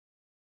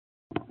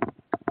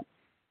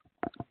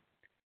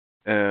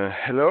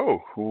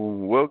Hello,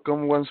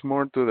 welcome once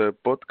more to the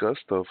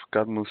podcast of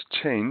Cadmus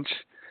Change.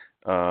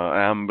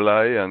 I am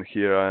Blay, and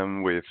here I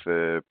am with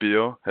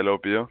Pio. Hello,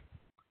 Pio.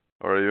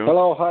 How are you?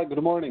 Hello, hi,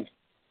 good morning.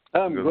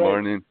 I'm Good great.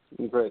 morning.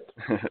 I'm great.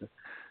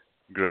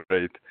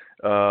 Great.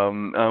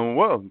 And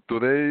well,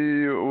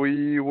 today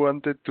we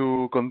wanted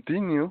to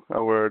continue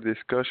our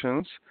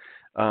discussions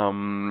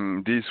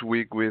this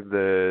week with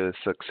the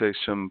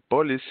succession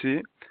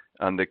policy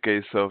and the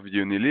case of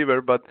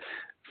Unilever. But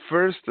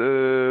first,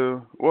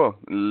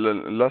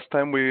 last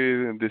time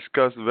we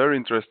discussed a very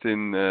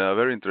interesting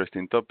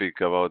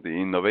topic about the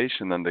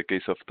innovation and the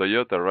case of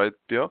Toyota, right,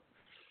 Pio?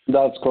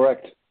 That's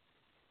correct.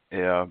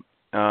 Yeah,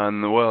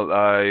 and well,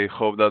 I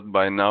hope that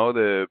by now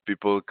the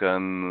people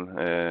can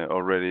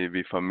already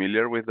be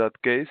familiar with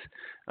that case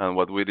and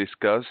what we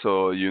discussed,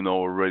 so you know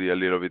already a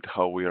little bit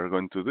how we are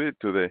going to do it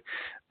today.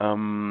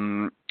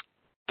 Um,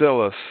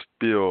 Tell us,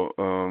 Pio,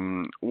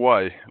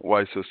 why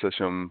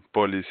succession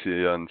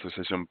policy and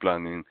succession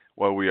planning,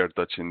 why we are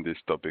touching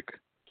this topic?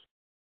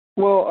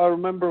 Well, I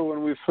remember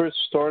when we first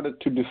started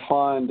to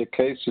define the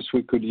cases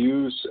we could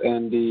use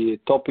and the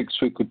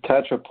topics we could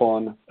touch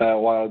upon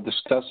while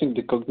discussing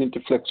the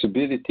cognitive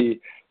flexibility,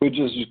 we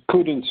just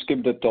couldn't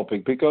skip the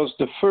topic because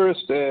the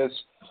first is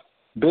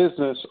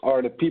business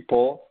are the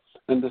people,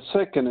 and the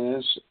second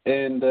is,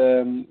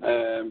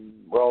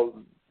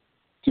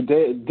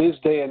 today, this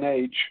day and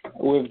age,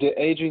 with the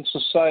aging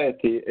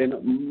society in,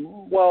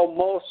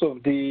 most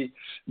of the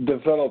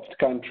developed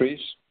countries,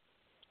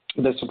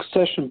 the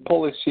succession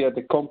policy at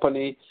the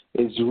company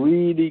is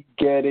really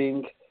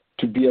getting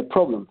to be a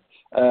problem.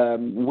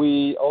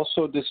 We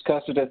also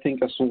discussed it, I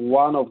think, as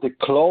one of the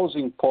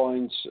closing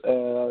points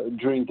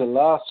during the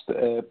last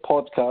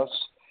podcast.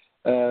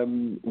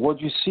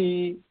 What you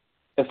see,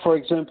 for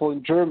example,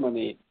 in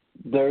Germany,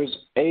 there's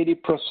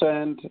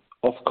 80%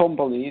 of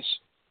companies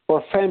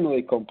or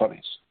family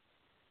companies.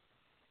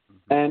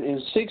 And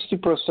in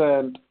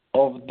 60%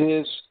 of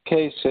these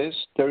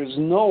cases, there is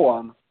no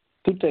one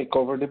to take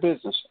over the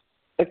business.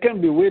 There can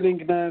be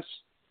willingness,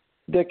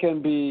 there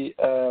can be,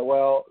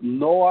 no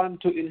one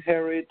to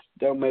inherit,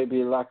 there may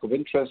be a lack of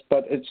interest,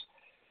 but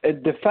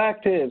the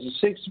fact is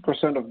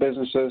 60% of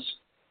businesses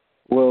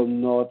will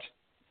not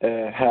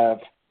have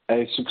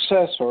a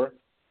successor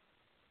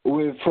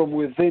from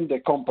within the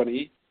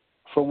company,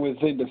 from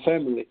within the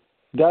family.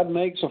 That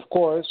makes, of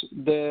course,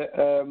 the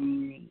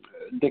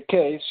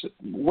case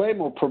way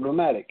more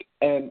problematic.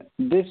 And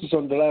this is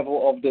on the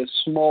level of the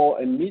small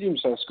and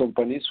medium-sized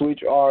companies,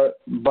 which are,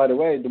 by the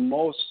way, the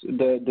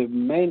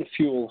main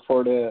fuel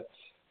for the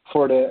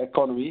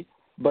economy.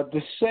 But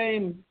the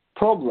same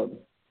problem,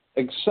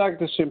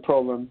 exactly the same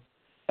problem,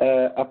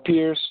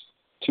 appears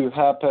to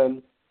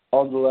happen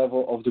on the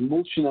level of the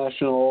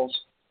multinationals,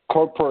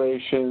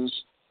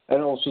 corporations,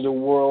 and also the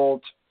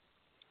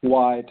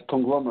worldwide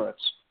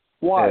conglomerates.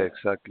 Why?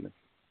 Exactly.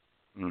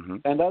 Mm-hmm.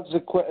 And that's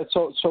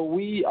so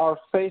we are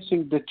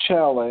facing the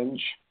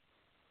challenge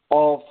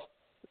of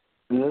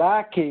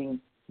lacking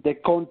the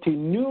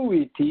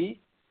continuity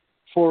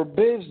for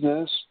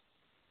business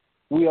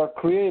we are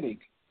creating.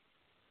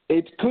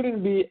 It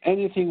couldn't be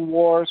anything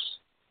worse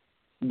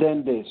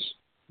than this,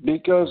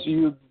 because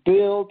you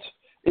build.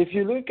 If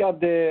you look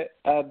at the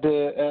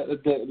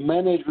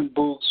management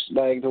books,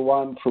 like the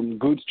one from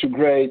Good to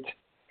Great,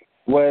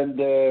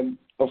 when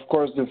of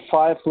course the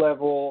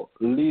 5-level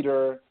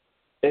leader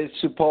is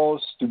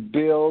supposed to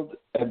build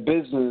a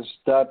business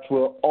that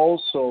will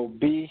also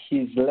be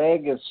his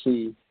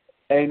legacy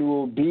and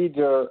will be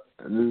there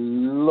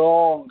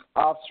long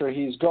after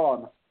he's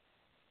gone.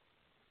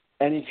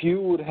 And if you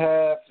would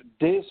have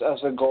this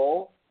as a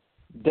goal,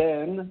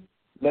 then,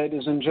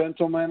 ladies and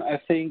gentlemen, I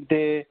think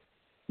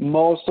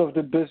most of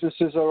the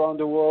businesses around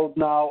the world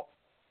now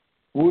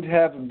would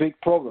have a big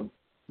problem.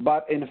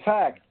 But in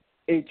fact,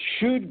 it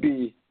should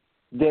be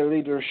the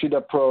leadership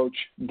approach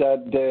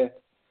that the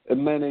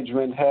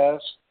management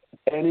has,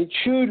 and it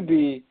should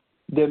be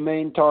the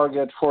main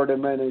target for the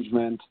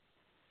management.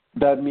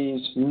 That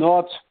means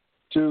not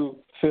to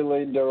fill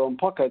in their own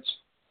pockets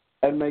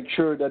and make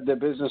sure that the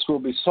business will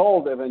be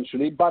sold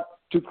eventually, but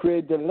to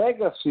create the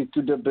legacy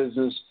to the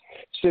business,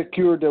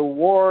 secure the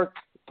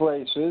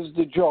workplaces,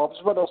 the jobs,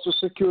 but also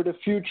secure the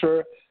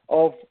future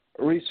of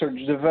research,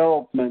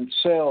 development,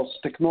 sales,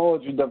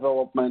 technology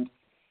development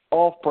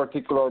of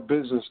particular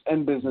business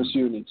and business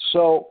units.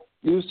 So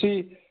you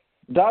see,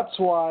 that's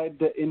why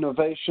the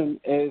innovation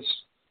is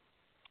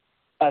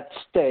at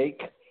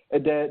stake.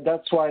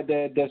 That's why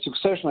the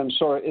succession,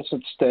 is at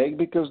stake,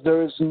 because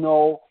there is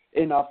no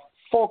enough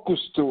focus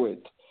to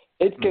it.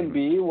 It can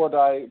be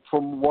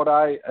from what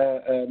I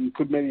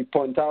could maybe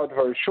point out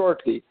very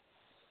shortly,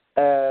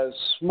 a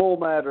small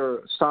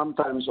matter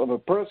sometimes of a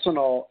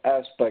personal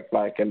aspect,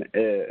 like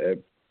a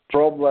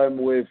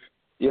problem with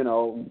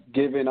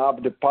giving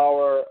up the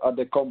power of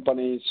the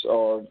companies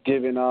or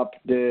giving up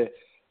the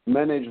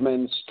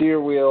management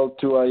steer wheel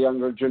to a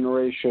younger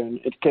generation.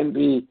 It can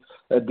be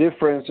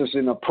differences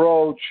in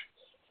approach.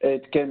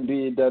 It can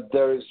be that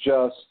there is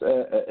just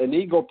an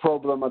ego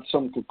problem at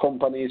some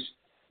companies,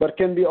 but it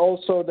can be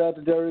also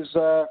that there is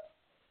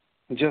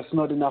just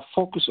not enough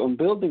focus on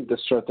building the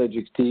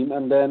strategic team,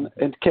 and then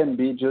it can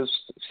be just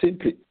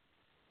simply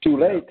too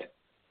late.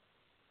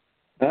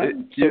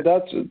 So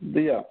that's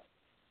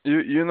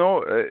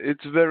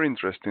it's very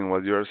interesting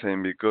what you are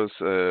saying because,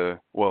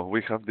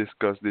 we have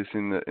discussed this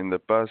in the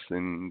past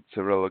in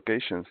several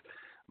occasions,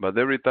 but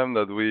every time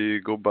that we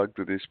go back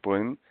to this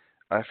point,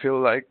 I feel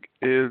like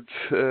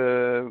it's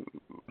the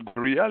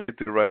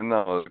reality right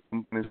now. The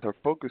companies are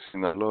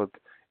focusing a lot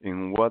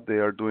in what they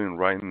are doing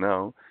right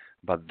now,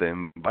 but the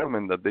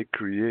environment that they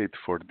create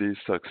for this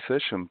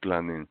succession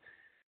planning,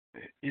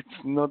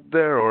 it's not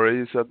there, or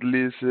is at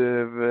least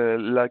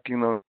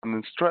lacking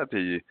on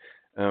strategy.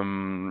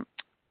 Um,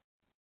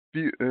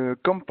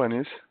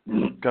 Companies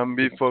can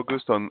be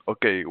focused on,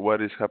 okay,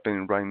 what is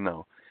happening right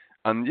now,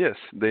 and yes,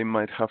 they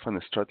might have a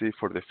strategy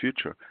for the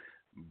future,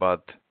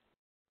 but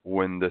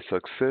when the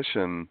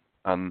succession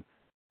and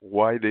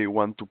why they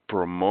want to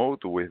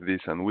promote with this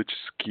and which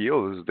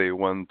skills they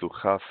want to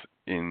have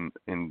in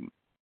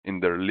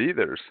their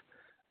leaders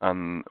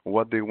and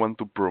what they want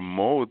to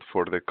promote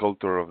for the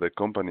culture of the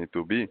company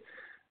to be,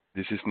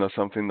 this is not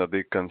something that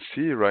they can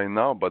see right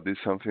now, but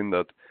it's something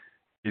that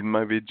it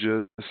might be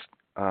just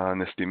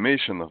an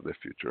estimation of the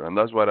future, and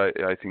that's what I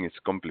think it's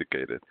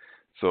complicated.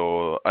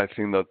 So I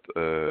think that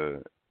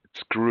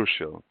it's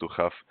crucial to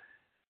have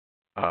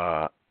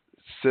a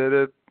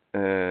set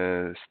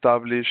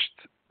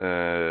established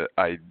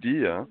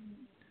idea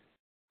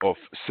of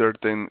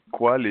certain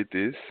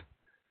qualities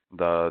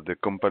that the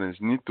companies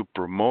need to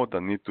promote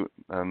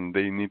and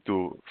they need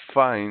to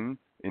find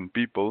in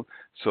people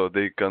so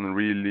they can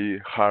really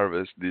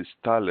harvest this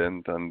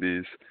talent and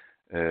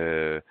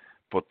this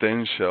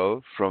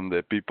potential from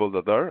the people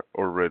that are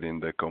already in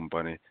the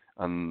company,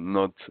 and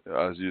not,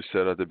 as you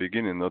said at the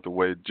beginning, not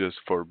wait just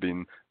for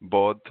being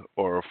bought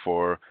or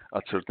for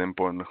at certain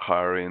point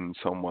hiring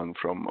someone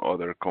from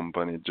other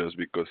company just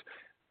because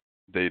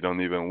they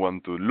don't even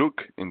want to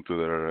look into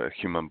their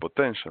human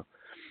potential.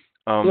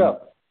 yeah.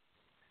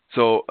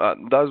 So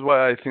that's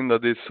why I think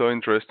that it's so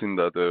interesting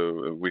that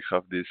we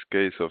have this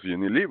case of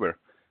Unilever,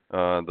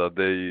 that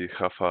they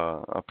have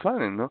a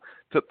planning. No,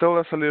 tell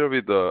us a little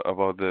bit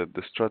about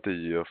the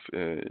strategy of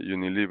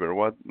Unilever.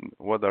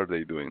 What are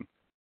they doing?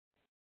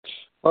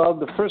 Well,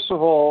 first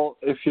of all,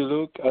 if you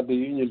look at the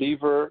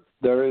Unilever,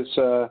 there is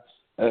a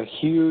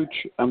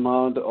huge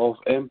amount of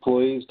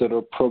employees that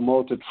are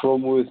promoted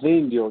from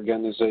within the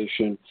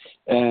organization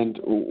and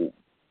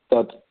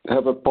that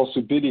have a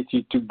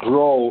possibility to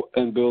grow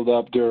and build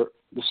up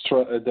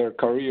their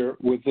career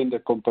within the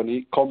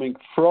company, coming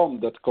from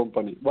that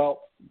company.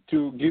 Well,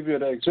 to give you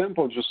an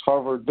example, just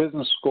Harvard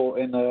Business School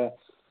in the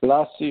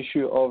last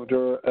issue of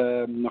their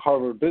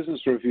Harvard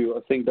Business Review,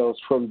 I think that was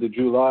from the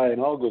July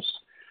and August,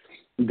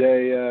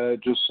 they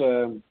just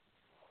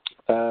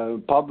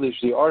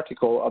published the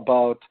article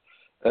about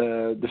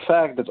the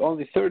fact that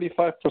only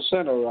 35%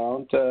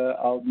 around,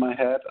 out of my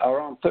head,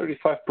 around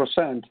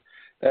 35%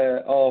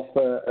 of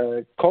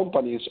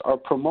companies are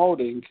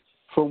promoting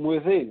from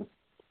within.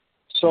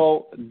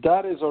 So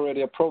that is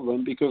already a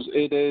problem because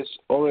it is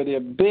already a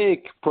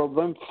big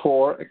problem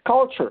for a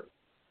culture,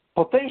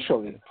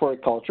 potentially for a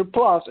culture.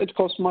 Plus, it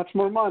costs much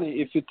more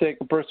money if you take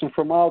a person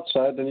from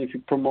outside than if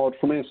you promote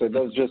from inside.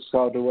 That's just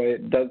the way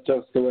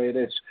it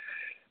is.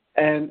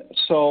 And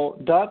so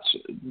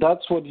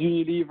that's what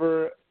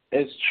Unilever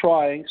is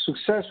trying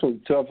successfully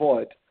to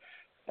avoid.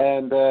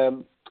 And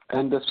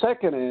the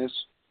second is,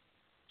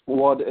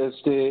 what is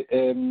the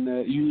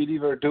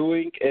Unilever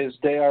doing is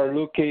they are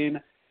looking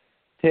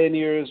 10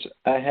 years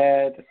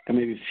ahead and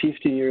maybe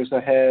 15 years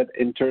ahead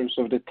in terms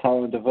of the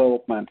talent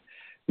development.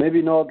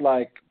 Maybe not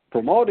like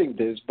promoting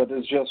this, but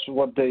it's just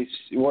what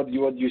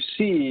you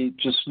see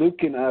just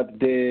looking at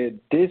the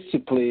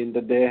discipline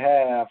that they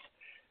have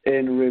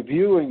in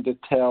reviewing the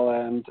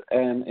talent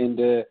and in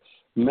the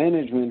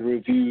management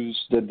reviews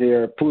that they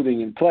are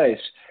putting in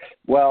place.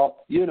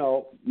 Well,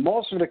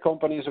 most of the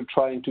companies are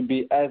trying to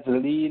be as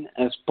lean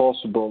as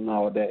possible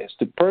nowadays.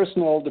 The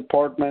personnel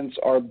departments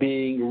are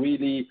being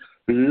really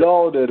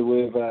loaded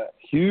with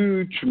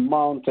huge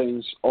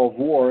mountains of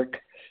work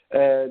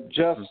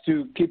just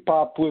to keep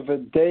up with the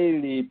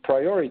daily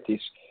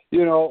priorities.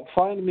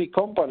 Find me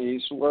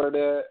companies where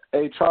the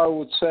HR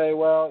would say,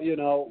 well,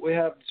 we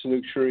have this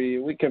luxury.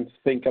 We can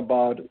think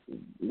about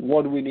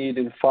what we need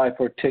in 5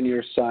 or 10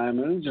 years' time,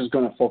 and we're just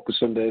going to focus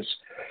on this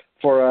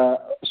for a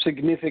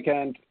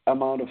significant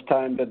amount of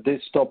time that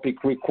this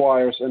topic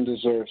requires and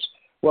deserves.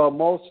 Well,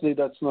 mostly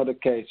that's not the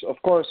case. Of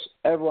course,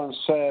 everyone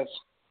says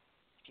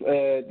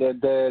that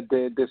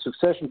the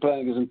succession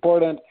planning is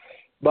important,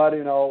 but,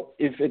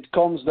 if it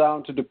comes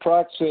down to the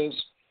praxis,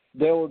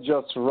 they will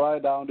just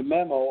write down the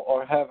memo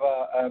or have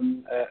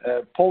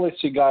a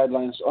policy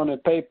guidelines on a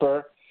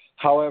paper.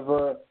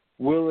 However,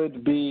 will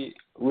it be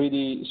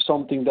really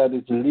something that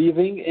is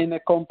living in a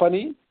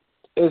company?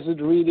 Is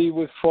it really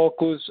with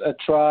focus,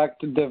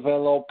 attract,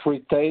 develop,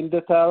 retain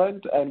the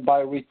talent? And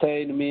by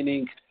retain,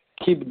 meaning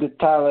keep the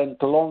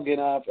talent long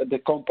enough at the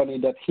company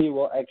that he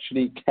will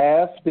actually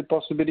have the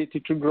possibility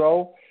to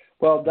grow?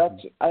 Well,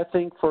 that's, I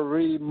think, for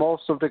really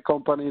most of the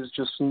companies,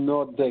 just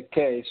not the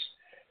case.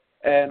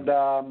 And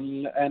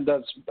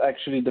that's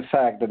actually the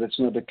fact that it's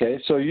not the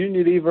case. So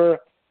Unilever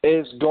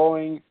is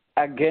going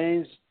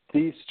against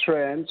these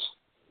trends.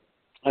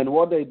 And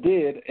what they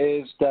did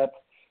is that,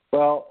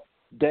 well,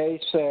 they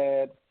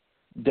said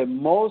the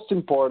most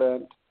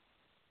important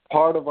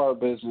part of our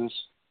business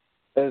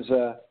is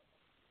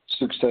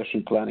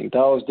succession planning. That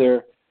was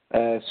their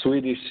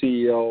Swedish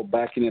CEO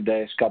back in the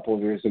days, a couple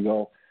of years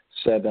ago,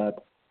 said that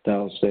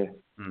was the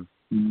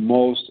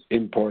most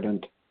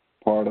important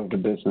part of the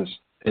business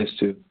is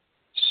to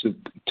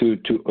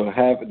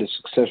have the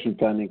succession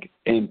planning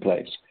in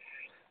place.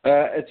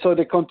 So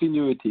the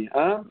continuity.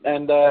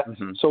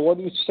 So what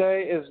you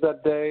say is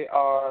that they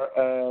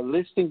are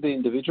listing the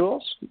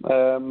individuals.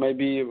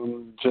 Maybe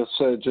just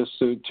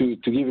to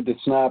give you the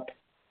snap,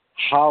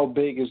 how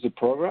big is the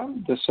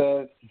program? They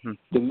said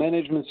the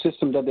management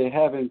system that they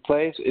have in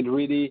place, it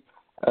really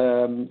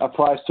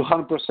applies to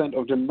 100%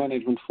 of the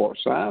management force.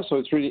 So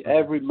it's really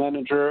every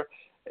manager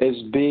is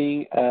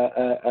being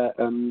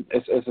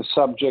as a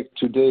subject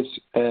to this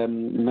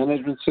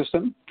management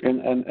system,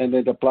 and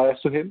it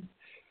applies to him.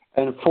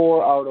 And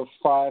 4 out of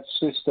 5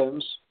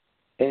 systems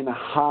in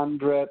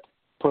 100%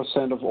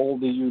 of all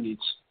the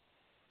units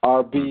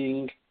are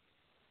being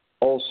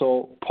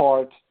also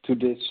part to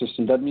this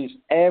system. That means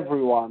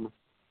everyone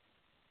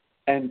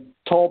and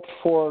top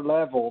 4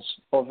 levels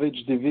of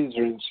each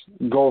divisions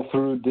go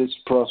through this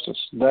process.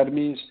 That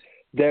means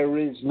there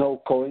is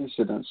no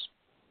coincidence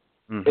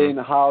in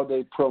how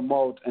they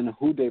promote and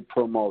who they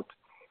promote.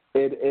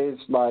 It is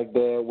like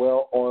the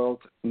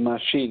well-oiled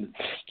machine.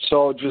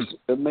 So just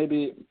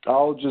maybe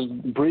I'll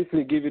just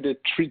briefly give you the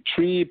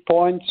three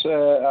points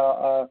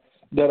that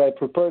I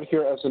prepared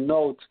here as a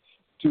note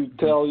to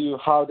tell you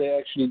how they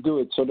actually do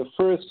it. So the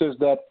first is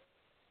that,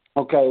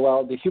 okay,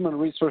 well, the human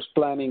resource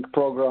planning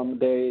program,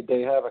 they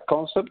have a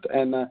concept,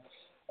 and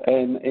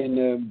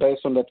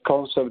based on that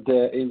concept,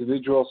 the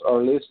individuals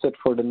are listed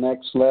for the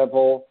next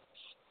level.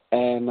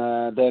 And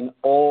then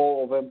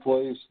all of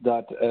employees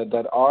that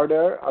are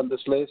there on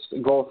this list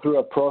go through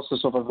a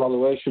process of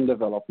evaluation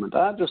development,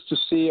 just to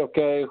see,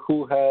 okay,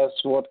 who has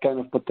what kind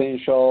of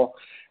potential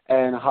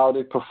and how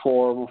they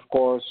perform, of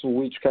course,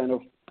 which kind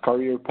of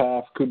career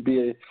path could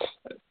be,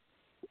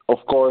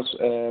 of course,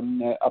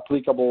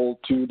 applicable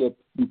to the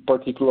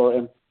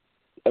particular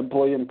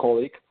employee and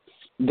colleague.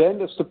 Then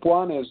the step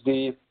 1 is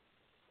the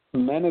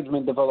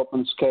management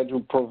development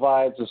schedule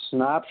provides a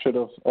snapshot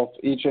of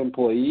each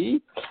employee.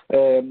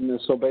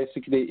 So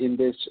basically in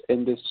this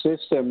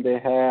system, they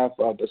have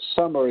the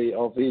summary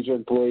of each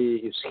employee,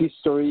 his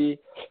history,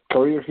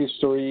 career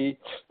history,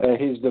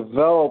 his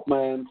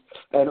development,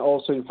 and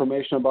also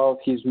information about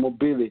his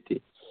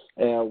mobility.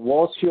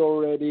 Was he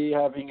already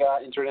having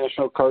an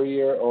international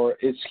career, or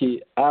is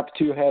he up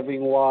to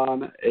having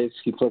one? Is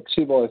he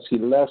flexible? Is he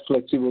less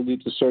flexible due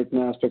to certain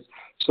aspects?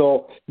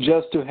 So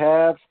just to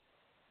have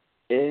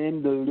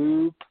in the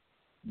loop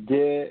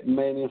the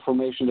main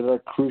information that are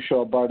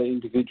crucial about the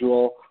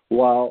individual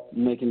while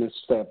making a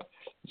step.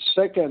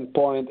 Second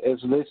point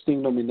is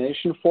listing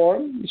nomination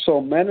form.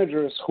 So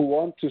managers who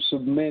want to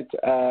submit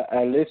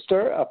a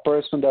lister, a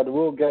person that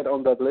will get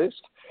on that list,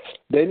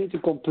 they need to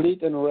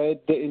complete and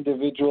rate the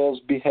individual's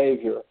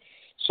behavior.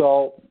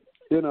 So,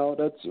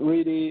 that's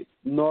really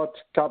not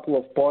a couple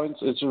of points.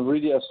 It's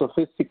really a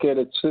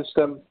sophisticated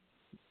system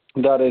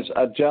that is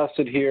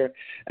adjusted here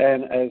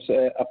and as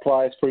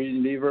applies for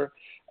Unilever.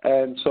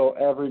 And so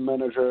every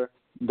manager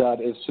that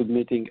is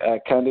submitting a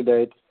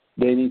candidate,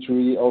 they need to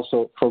really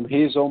also, from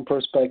his own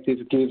perspective,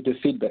 give the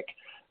feedback.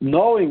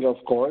 Knowing,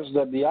 of course,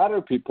 that the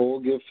other people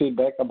give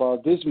feedback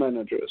about these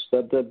managers,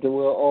 that they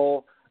will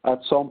all, at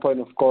some point,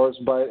 of course,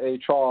 by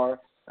HR,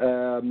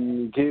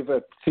 give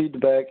a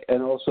feedback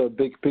and also a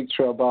big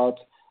picture about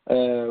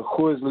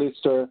who is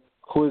lister,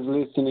 who is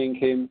listening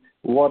him,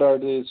 what are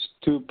these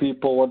 2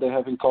 people, what they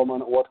have in common,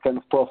 what kind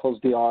of profiles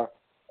they are,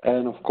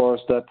 and of course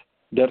that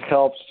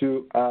helps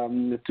to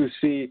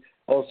see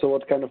also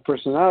what kind of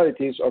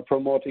personalities are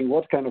promoting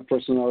what kind of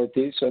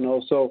personalities, and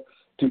also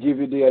to give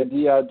you the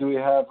idea, do we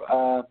have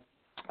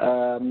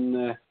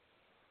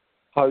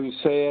the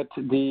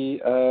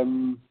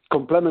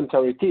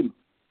complementary team,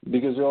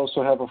 because you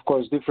also have, of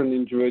course, different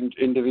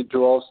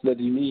individuals that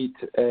you need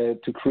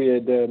to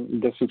create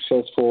the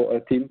successful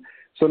team.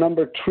 So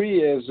number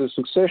 3 is the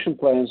succession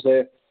plans.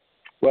 They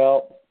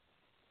are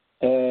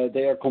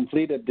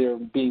completed. They're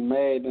being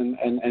made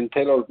and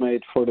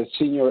tailor-made for the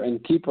senior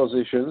and key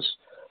positions.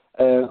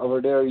 Over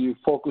there, you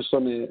focus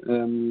on the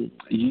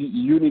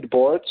unit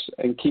boards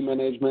and key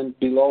management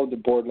below the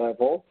board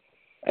level.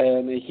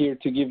 And here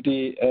to give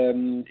the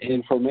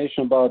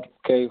information about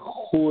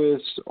who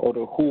is or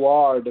who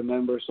are the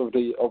members of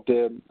the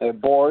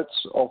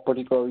boards of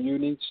particular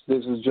units.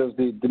 This is just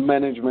the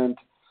management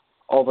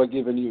of a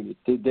given unit.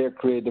 They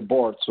create the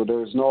board, so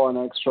there is no an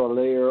extra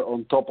layer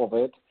on top of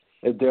it.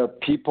 There are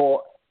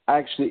people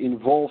actually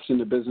involved in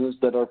the business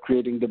that are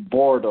creating the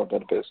board of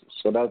that business.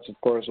 So that's,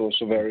 of course,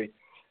 also very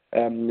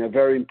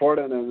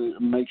important,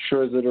 and make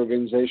sure that the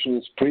organization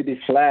is pretty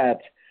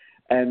flat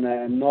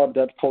and not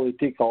that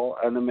political,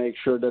 and to make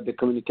sure that the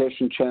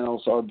communication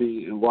channels are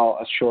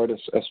as short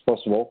as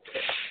possible.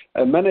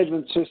 A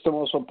management system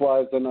also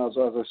applies then, as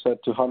I said,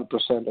 to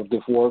 100% of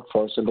the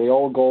workforce, and they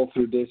all go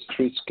through these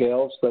three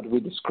scales that we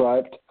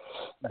described.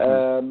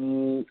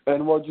 And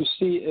what you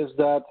see is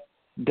that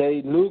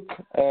they look,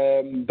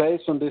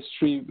 based on these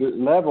three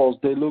levels,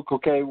 they look,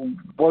 okay,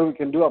 what we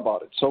can do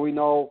about it. So we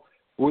know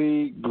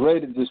we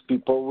graded these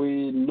people.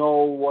 We know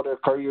what their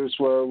careers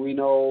were. We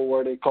know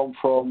where they come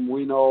from.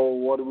 We know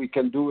what we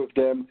can do with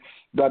them.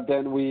 But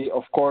then we,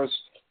 of course,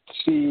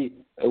 see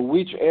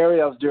which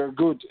areas they're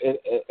good,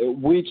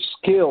 which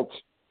skills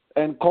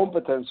and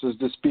competences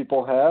these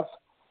people have,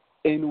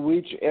 in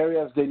which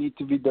areas they need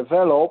to be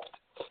developed,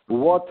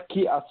 what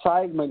key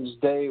assignments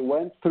they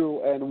went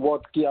through, and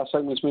what key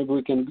assignments maybe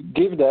we can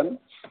give them.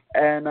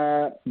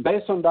 And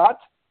based on that,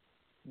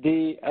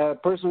 the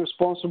person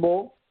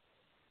responsible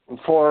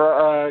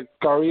for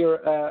career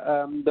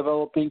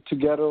developing,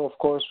 together, of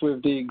course,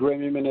 with the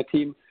Gremium and the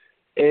team,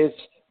 is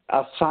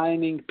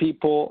assigning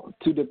people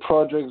to the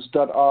projects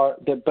that are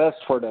the best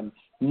for them,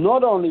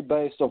 not only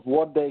based on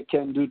what they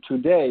can do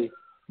today,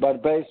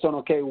 but based on,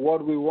 okay,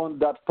 what we want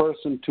that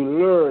person to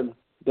learn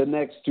the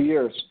next 2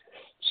 years.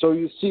 So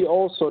you see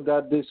also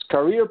that this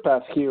career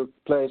path here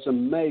plays a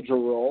major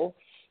role,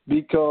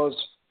 because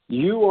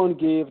you won't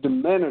give the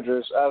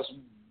managers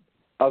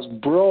as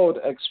broad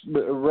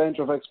range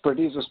of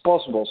expertise as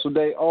possible. So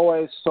they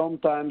always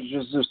sometimes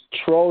just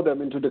throw them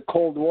into the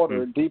cold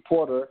water, deep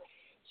water,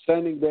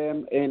 sending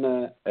them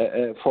in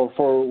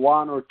for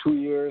 1 or 2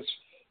 years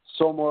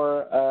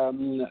somewhere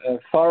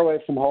far away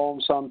from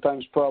home,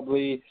 sometimes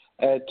probably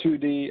to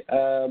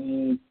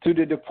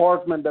the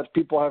department that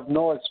people have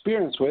no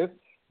experience with,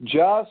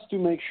 just to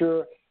make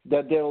sure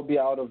that they will be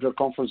out of their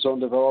comfort zone,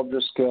 develop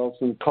their skills,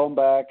 and come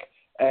back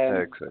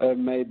and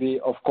maybe,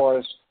 of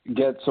course,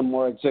 get some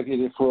more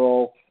executive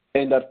role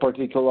in that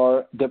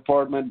particular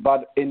department,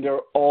 but in their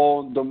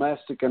own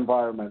domestic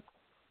environment.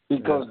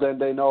 Because then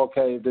they know,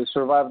 okay, if they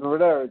survive over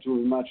there, it will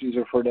be much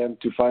easier for them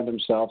to find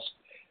themselves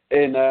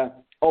in an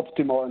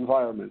optimal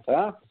environment.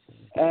 Huh?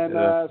 And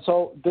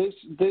so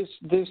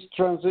this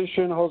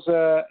transition,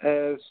 Jose,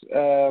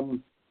 is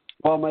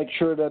I'll make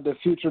sure that the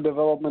future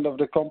development of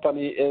the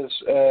company is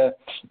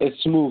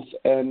smooth,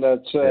 and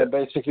that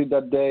basically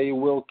that they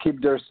will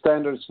keep their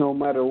standards no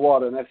matter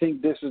what. And I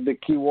think this is the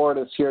key word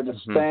is here: the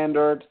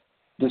standard,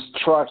 the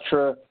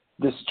structure,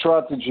 the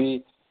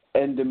strategy,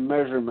 and the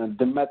measurement,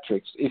 the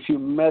metrics. If you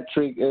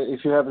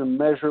have the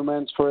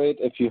measurements for it,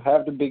 if you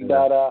have the big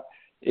data,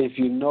 if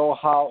you know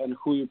how and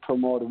who you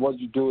promote, what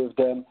you do with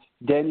them,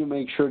 then you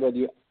make sure that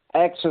you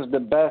access the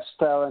best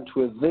talent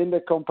within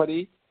the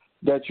company,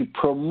 that you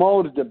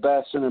promote the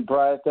best and the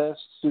brightest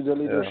to the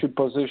leadership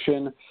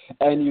position,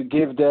 and you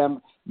give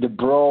them the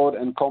broad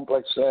and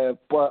complex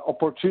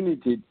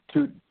opportunity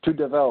to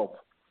develop.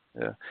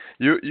 Yeah,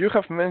 you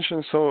have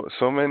mentioned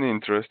so many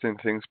interesting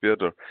things,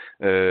 Piotr.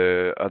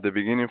 At the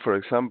beginning, for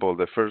example,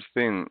 the first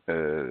thing,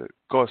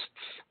 costs.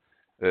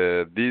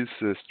 This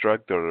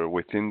structure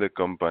within the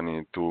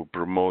company to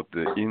promote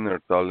the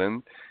inner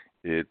talent,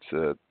 it's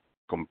a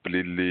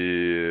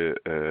completely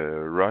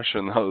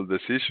rational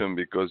decision,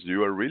 because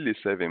you are really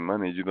saving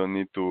money. You don't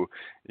need to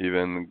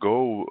even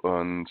go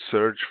and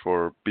search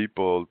for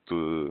people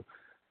to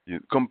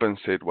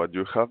compensate what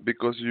you have,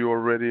 because you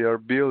already are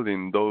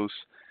building those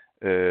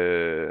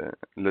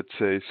let's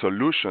say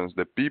solutions.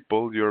 The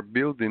people, you're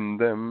building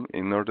them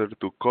in order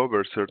to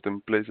cover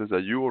certain places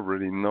that you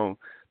already know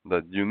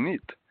that you need.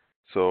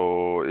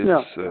 So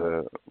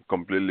it's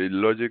completely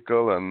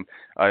logical, and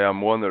I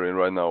am wondering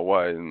right now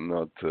why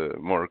not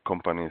more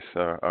companies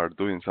are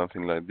doing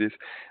something like this.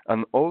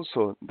 And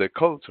also the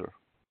culture.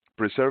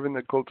 Preserving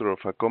the culture of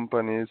a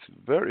company is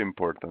very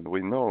important.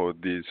 We know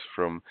this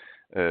from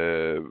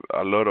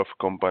a lot of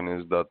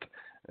companies that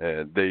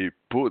they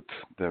put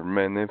their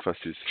main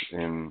emphasis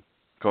in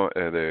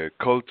the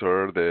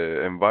culture,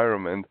 the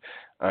environment.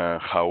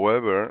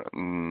 However,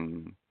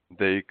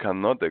 they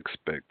cannot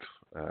expect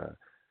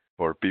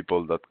for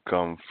people that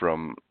come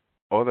from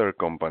other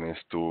companies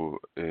to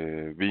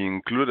be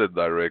included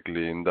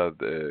directly in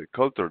that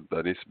culture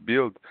that is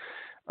built.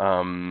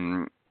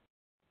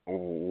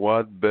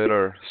 What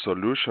better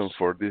solution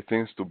for these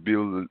things to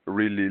build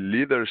really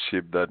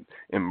leadership that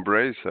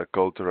embrace a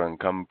culture and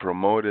can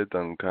promote it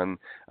and can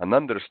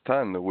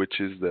understand which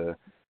is the,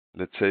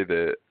 let's say,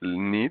 the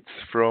needs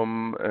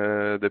from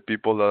the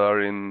people that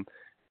are in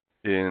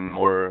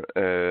more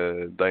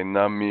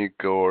dynamic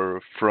or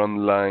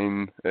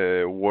frontline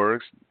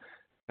works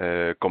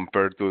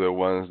compared to the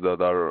ones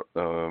that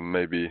are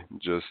maybe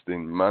just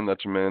in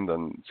management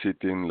and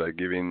sitting like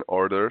giving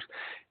orders.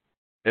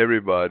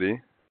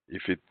 Everybody,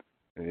 if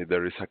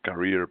there is a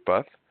career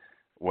path,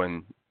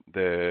 when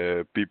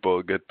the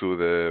people get to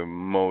the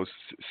most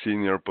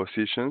senior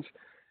positions,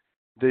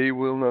 they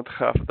will not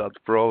have that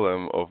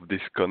problem of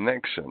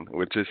disconnection,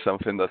 which is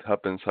something that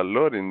happens a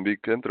lot in big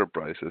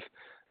enterprises,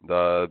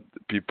 that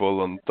people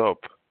on top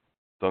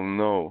don't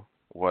know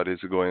what is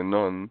going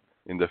on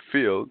in the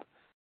field,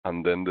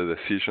 and then the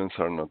decisions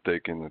are not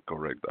taken in the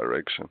correct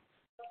direction.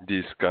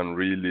 This can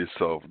really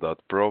solve that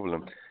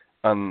problem.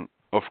 And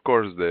of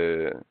course,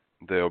 the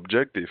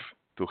objective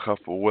to have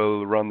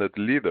well-rounded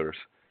leaders.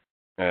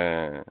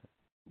 Uh,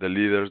 the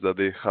leaders that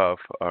they have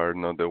are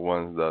not the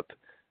ones that,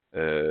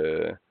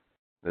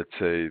 let's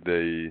say,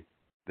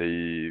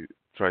 they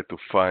try to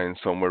find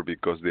somewhere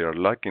because they are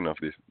lacking of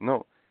this.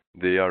 No,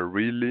 they are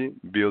really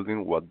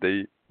building what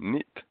they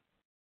need,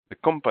 the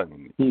company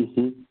needs,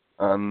 Mm-hmm.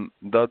 and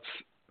that's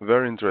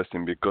very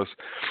interesting because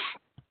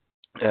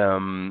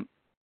um,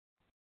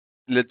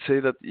 let's say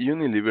that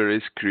Unilever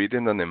is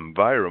creating an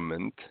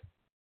environment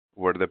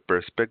where the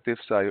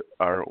perspectives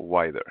are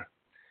wider.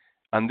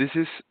 And this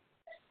is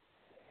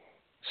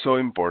so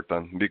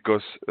important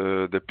because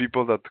the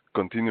people that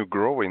continue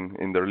growing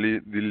in their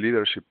the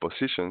leadership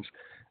positions,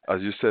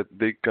 as you said,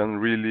 they can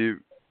really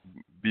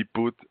be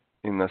put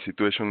in a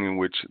situation in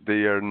which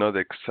they are not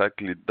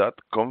exactly that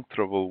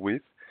comfortable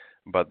with,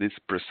 but it's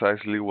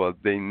precisely what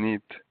they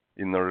need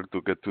in order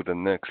to get to the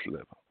next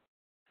level.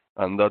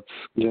 And that's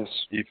Yes.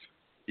 if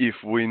if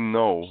we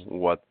know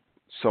what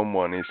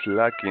someone is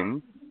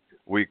lacking,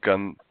 we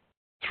can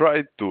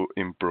try to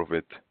improve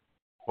it,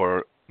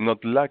 or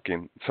not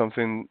lacking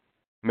something.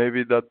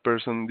 Maybe that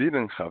person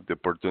didn't have the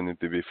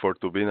opportunity before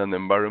to be in an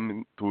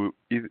environment to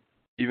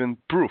even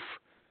prove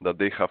that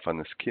they have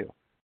a skill.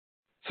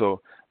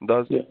 So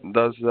that's Yeah.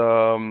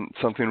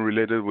 something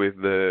related with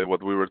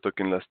what we were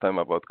talking last time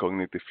about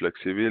cognitive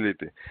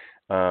flexibility.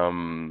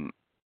 Um,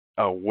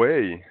 a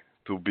way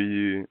to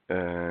be,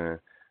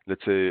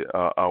 let's say,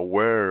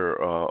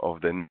 aware of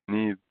the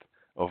need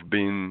of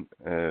being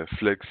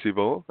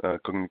flexible,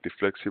 cognitive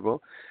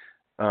flexible,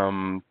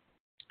 um,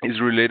 is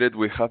related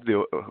with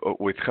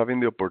having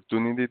the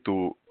opportunity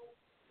to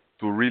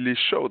really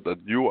show that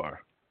you are,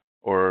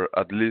 or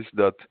at least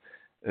that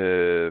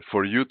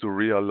for you to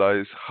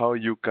realize how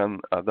you can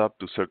adapt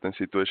to certain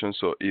situations.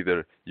 So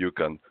either you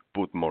can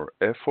put more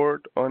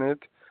effort on it,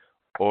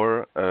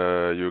 or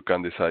you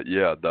can decide,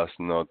 yeah, that's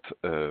not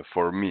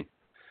for me.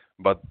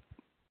 But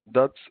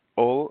that's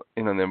all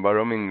in an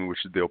environment in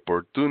which the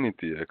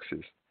opportunity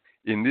exists.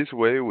 In this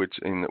way, which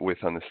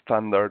with a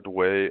standard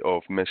way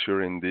of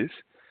measuring this,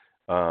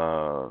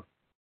 uh,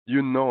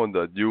 you know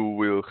that you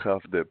will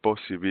have the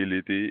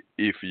possibility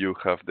if you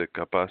have the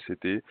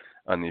capacity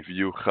and if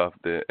you have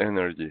the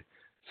energy.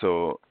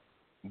 So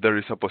there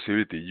is a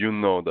possibility. You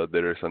know that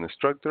there is an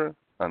structure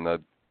and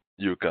that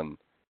you can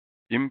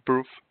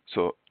improve,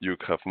 so you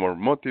have more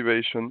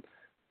motivation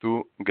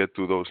to get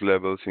to those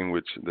levels in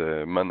which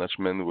the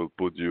management will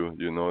put you,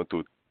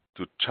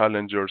 to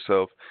challenge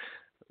yourself,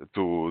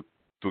 to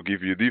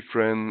give you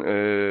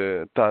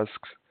different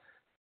tasks.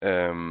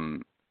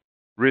 Um,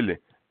 really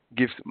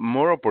gives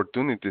more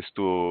opportunities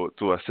to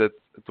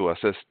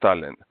assess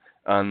talent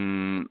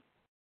and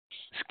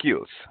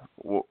skills.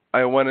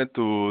 I wanted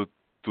to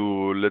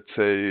let's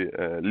say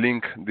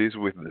link this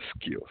with the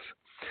skills.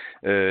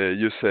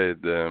 You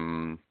said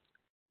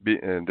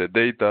the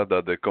data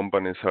that the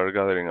companies are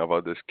gathering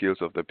about the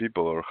skills of the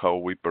people or how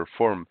we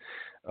perform.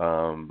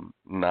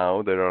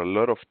 Now there are a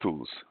lot of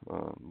tools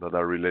that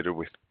are related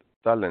with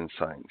talent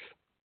science.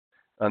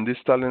 And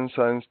these talent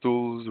science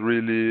tools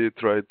really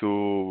try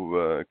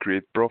to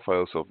create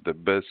profiles of the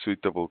best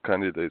suitable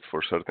candidates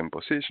for certain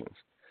positions.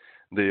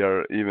 They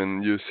are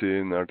even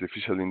using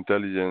artificial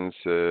intelligence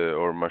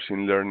or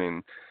machine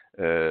learning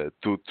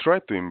to try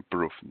to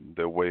improve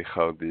the way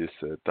how these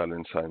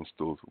talent science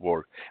tools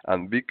work.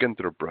 And big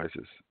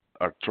enterprises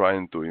are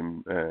trying to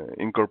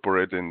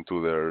incorporate into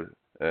their,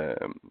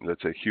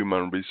 let's say,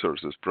 human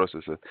resources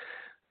processes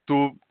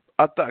to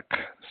attack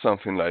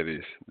something like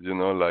this.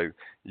 Like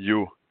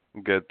you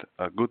get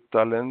a good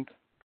talent,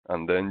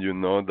 and then you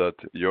know that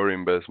your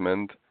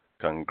investment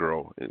can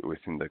grow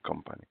within the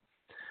company.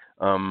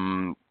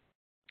 Um,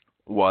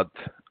 what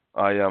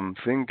I am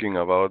thinking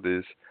about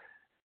is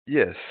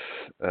yes,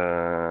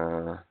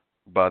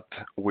 but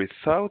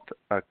without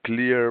a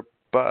clear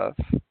path,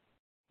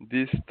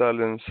 this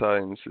talent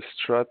science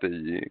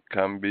strategy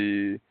can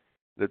be,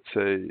 let's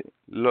say,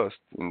 lost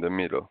in the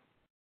middle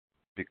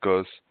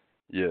because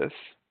yes,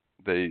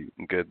 they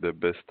get the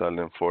best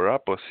talent for a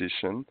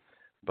position,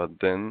 but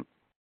then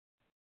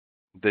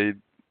they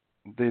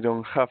they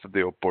don't have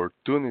the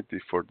opportunity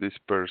for this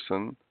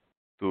person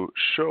to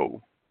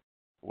show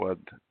what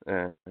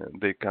uh,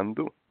 they can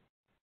do.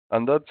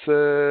 And that's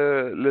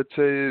let's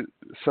say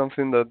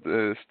something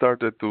that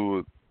started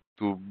to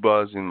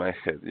buzz in my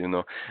head.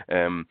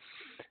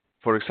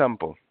 For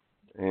example,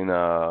 in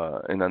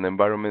an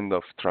environment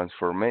of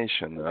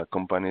transformation, a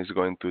company is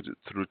going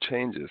through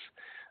changes,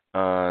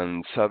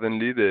 and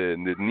suddenly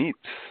the needs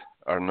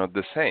are not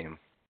the same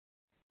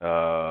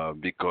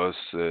because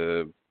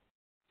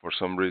for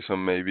some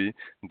reason maybe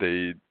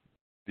they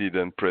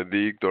didn't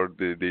predict or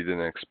they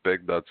didn't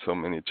expect that so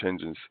many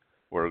changes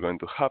were going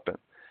to happen.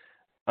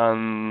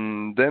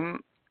 And then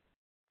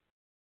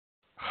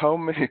how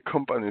many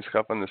companies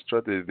have a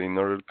strategy in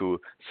order to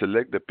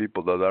select the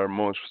people that are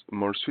more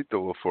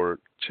suitable for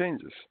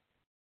changes?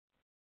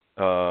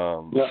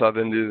 Yeah.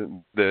 Suddenly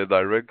the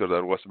director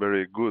that was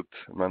very good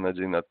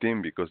managing a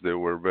team because they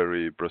were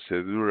very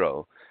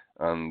procedural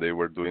and they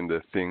were doing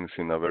the things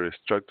in a very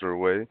structured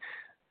way,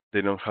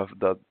 they don't have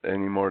that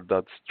anymore,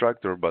 that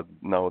structure, but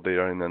now they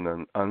are in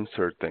an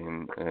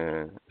uncertain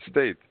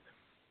state.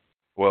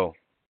 Well,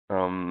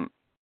 um,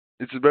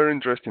 it's very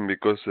interesting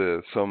because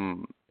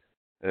some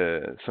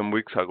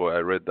weeks ago I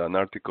read an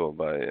article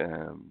by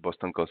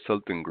Boston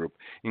Consulting Group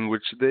in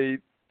which they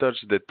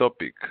touched the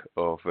topic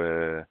of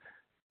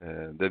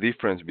the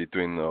difference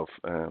between of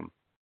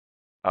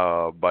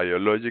a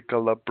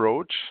biological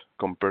approach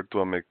compared to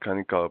a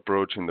mechanical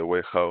approach in the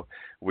way how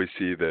we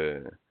see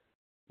the,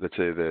 let's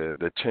say,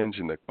 the change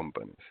in the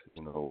companies.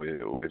 You know,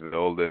 with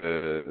all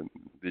the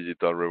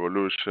digital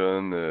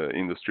revolution,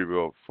 Industry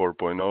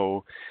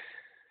 4.0,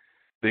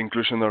 the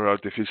inclusion of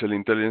artificial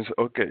intelligence.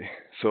 Okay,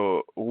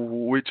 so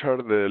which are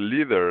the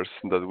leaders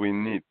that we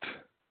need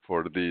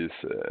for this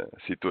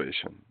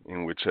situation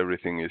in which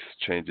everything is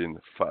changing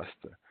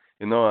faster?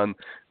 You know, and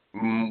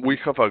we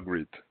have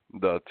agreed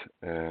that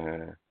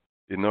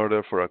in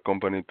order for a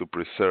company to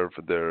preserve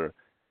their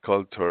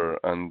culture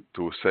and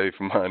to save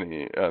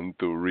money and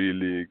to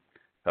really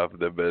have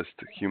the best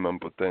human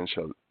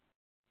potential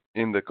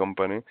in the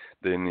company,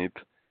 they need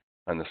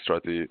a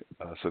strategy,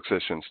 a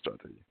succession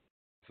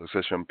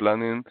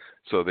planning,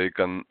 so they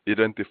can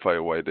identify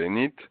what they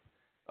need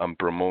and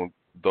promote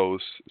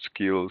those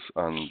skills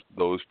and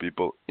those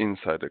people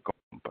inside the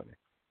company.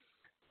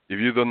 If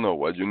you don't know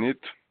what you need,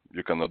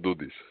 you cannot do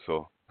this.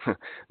 So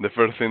the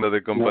first thing that the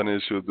Yeah. company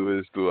should do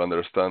is to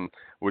understand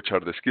which are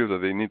the skills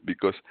that they need,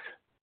 because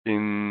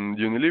in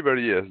Unilever,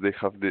 yes, they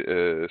have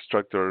the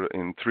structure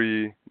in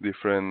three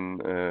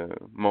different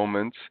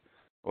moments,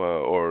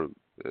 or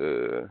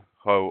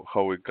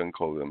how we can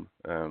call them.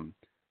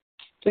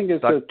 I think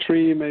it's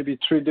maybe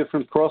three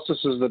different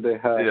processes that they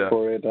have Yeah,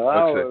 for it,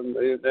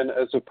 exactly. and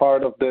as a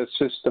part of the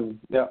system.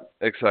 Yeah.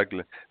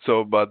 Exactly.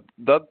 So, but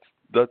that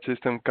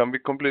system can be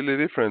completely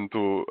different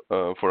to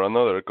for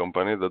another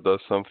company that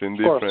does something Of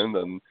course. different,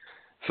 and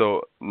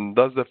so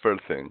that's the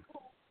first thing.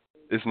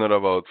 It's not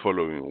about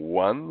following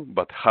one,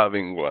 but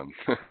having one.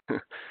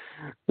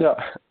 Yeah.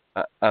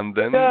 And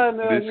then Yeah,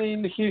 and I this,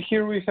 mean,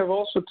 here we have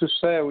also to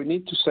say, we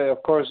need to say,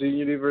 of course,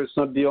 Unilever is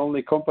not the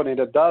only company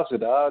that does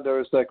it.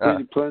 There's like ah,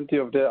 really plenty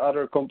of the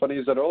other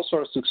companies that also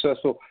are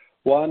successful.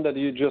 One that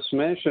you just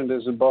mentioned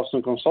is the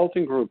Boston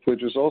Consulting Group,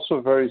 which is also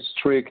very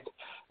strict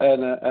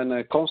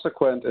and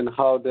consequent in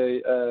how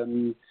they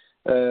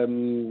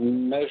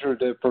measure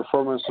the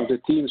performance of the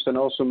teams and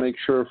also make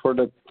sure for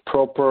the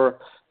proper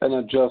and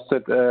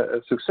adjusted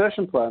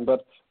succession plan.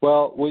 But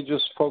well, we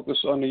just focus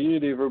on the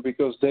Unilever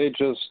because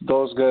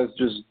those guys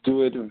just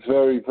do it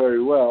very,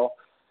 very well.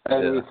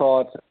 And we yeah,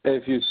 thought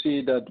if you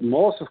see that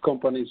most of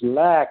companies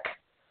lack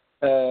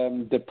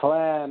the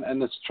plan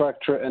and the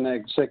structure and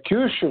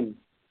execution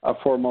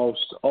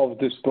foremost of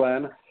this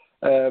plan,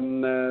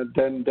 then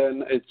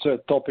it's a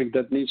topic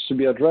that needs to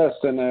be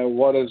addressed. And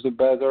what is the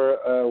better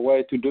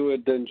way to do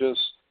it than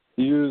just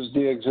use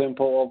the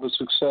example of a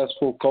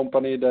successful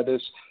company that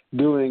is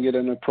doing it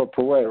in a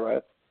proper way,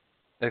 right?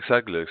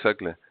 exactly.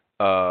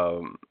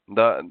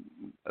 That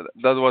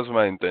that was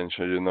my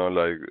intention. You know,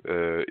 like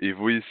if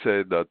we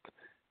say that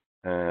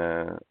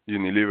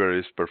Unilever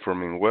is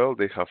performing well,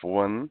 they have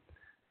won,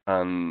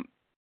 and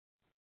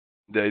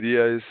the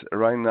idea is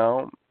right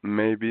now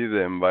maybe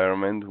the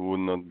environment would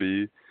not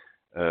be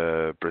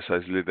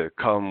precisely the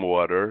calm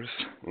waters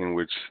in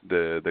which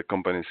the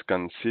companies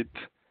can sit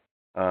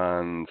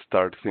and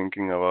start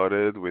thinking about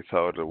it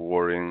without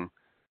worrying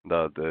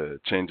that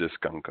changes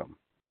can come.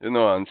 You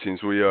know, and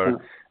since we are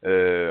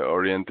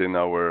orienting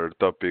our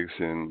topics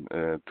in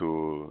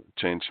to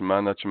change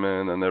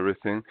management and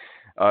everything,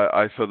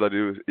 I thought that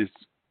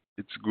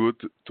it's good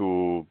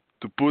to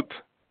put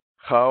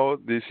how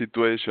this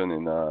situation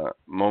in a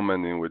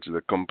moment in which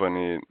the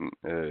company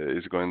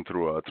is going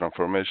through a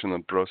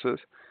transformational process,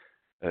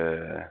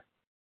 uh,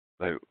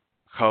 like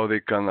how they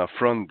can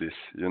affront this,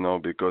 you know,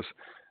 because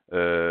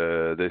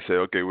they say,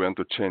 okay, we want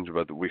to change,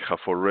 but we have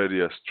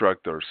already a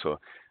structure, so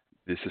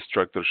this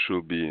structure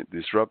should be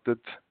disrupted,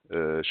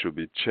 should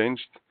be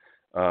changed,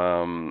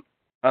 and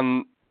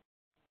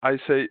I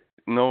say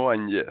no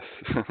and yes,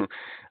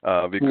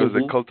 because the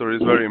Mm-hmm. culture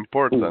is very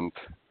important,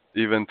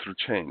 even through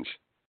change.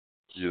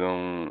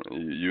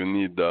 You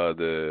need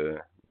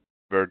the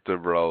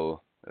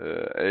vertebral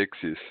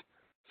axis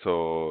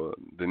so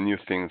the new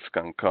things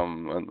can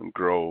come and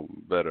grow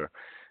better.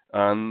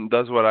 And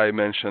that's what I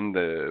mentioned,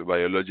 the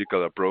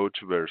biological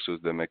approach versus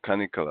the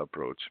mechanical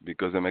approach,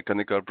 because the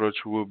mechanical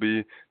approach will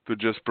be to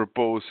just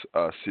propose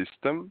a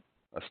system,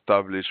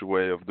 established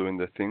way of doing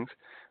the things.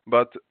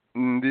 But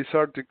in this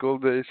article,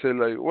 they say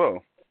like,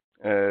 well,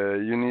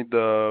 you need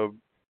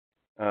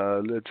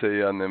let's say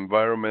an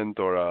environment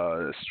or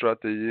a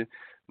strategy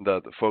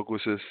that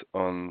focuses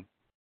on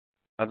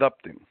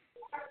adapting,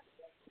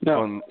 Yeah.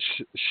 on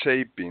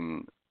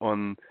shaping,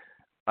 on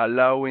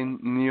allowing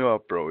new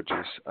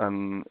approaches,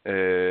 and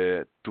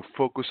to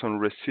focus on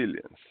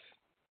resilience.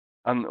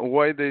 And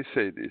why they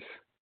say this?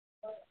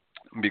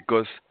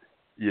 Because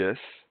yes,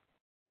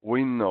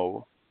 we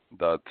know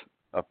that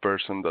a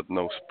person that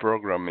knows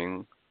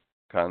programming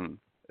can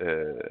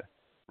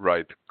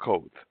write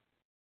code,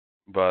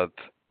 but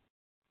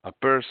a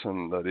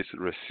person that is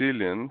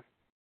resilient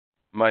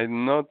might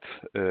not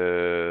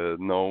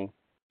know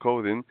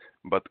coding,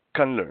 but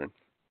can learn.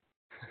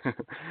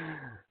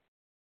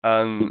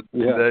 And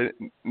Yeah.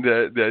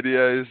 the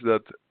idea is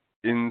that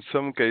in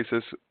some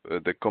cases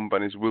the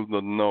companies will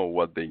not know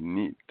what they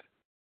need.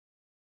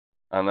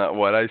 And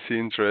what I see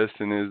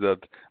interesting is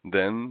that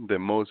then the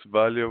most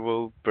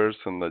valuable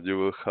person that you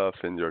will have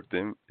in your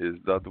team is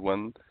that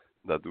one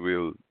that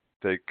will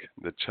take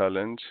the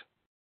challenge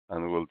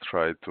and will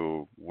try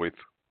to, with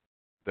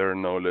their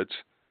knowledge,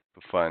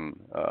 to find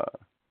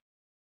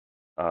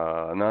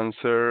an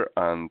answer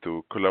and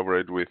to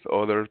collaborate with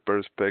other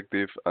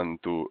perspective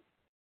and to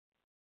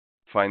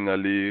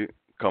finally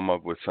come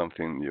up with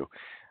something new.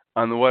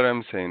 And what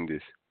I'm saying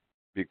this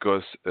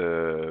because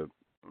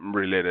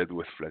related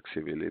with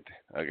flexibility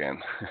again.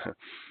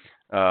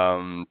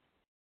 um,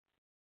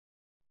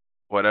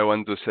 what I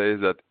want to say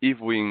is that if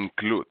we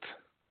include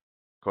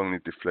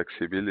cognitive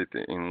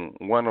flexibility in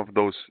one of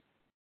those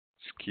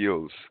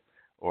skills,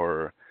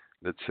 or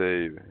let's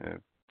say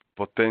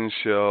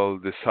potential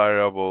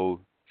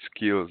desirable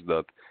skills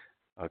that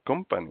a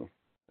company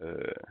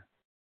uh,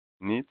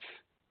 needs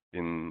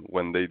in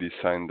when they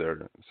design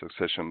their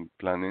succession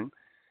planning,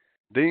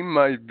 they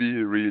might be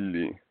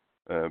really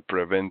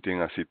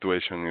preventing a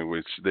situation in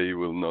which they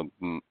will not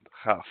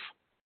have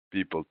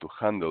people to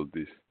handle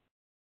this.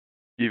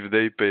 If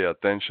they pay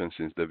attention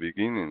since the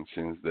beginning,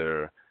 since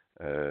their,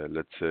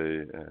 let's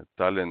say,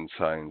 talent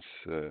science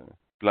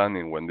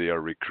planning, when they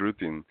are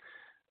recruiting,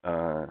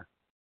 uh,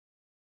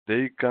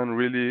 they can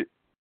really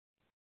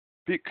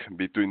pick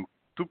between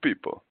two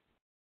people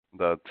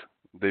that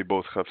they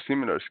both have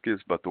similar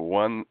skills, but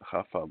one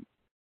have a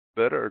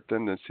better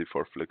tendency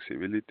for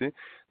flexibility.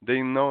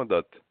 They know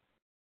that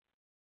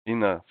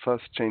in a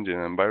fast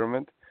changing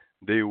environment,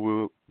 they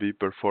will be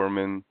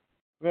performing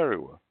very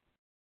well.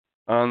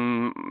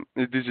 And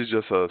this is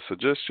just a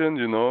suggestion,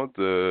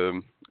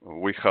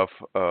 we have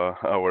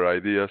our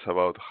ideas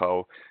about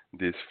how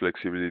this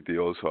flexibility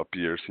also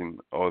appears in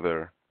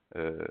other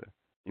uh,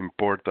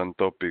 important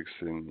topics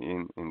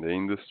in the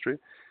industry.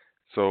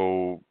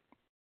 So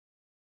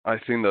I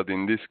think that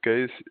in this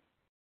case,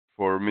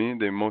 for me,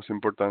 the most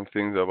important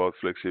thing about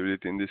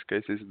flexibility in this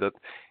case is that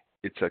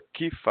it's a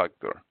key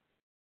factor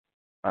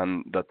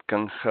and that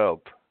can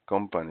help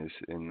companies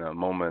in a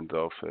moment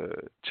of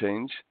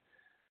change,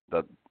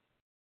 that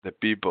the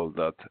people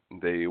that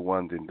they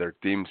want in their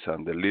teams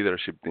and the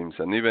leadership teams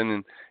and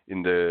even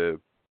in the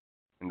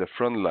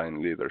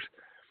frontline leaders,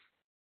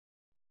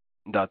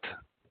 that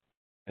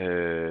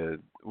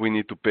we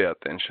need to pay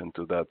attention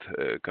to that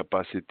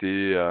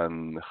capacity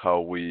and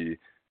how we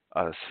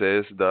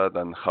assess that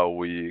and how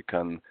we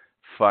can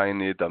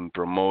find it and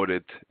promote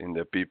it in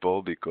the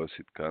people, because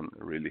it can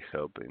really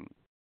help in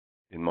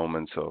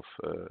moments of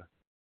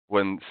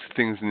when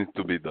things need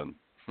to be done.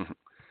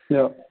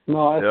 Yeah.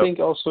 No, I Yep. think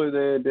also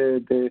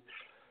the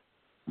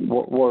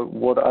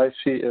what I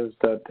see is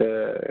that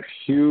the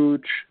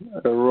huge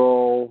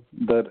role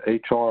that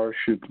HR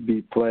should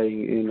be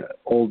playing in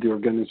all the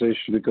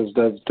organization, because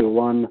that's the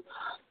one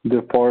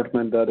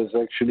department that is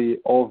actually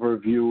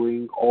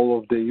overviewing all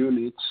of the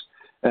units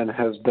and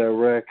has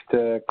direct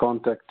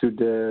contact to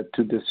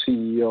the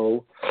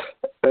CEO.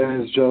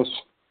 And it's just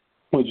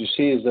what you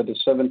see is that the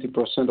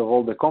 70% of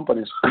all the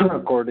companies,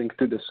 according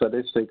to the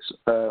statistics,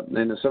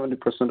 in the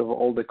 70% of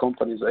all the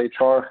companies,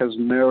 HR has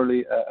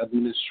merely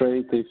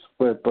administrative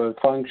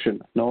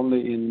function, and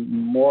only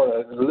in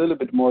a little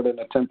bit more than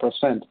a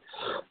 10%.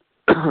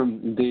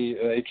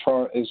 The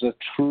HR is a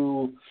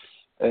true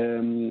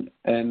and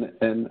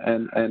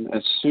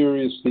a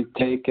seriously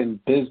taken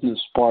business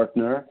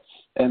partner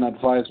and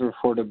advisor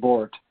for the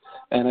board.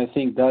 And I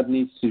think that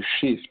needs to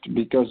shift,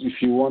 because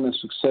if you want a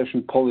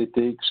succession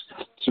politics,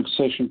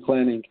 succession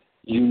planning,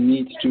 you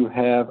need to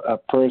have a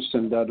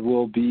person that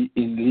will be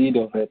in lead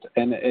of it.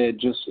 And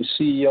just a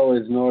CEO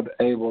is not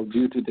able,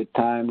 due to the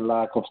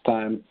lack of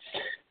time,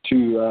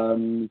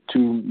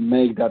 to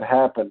make that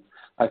happen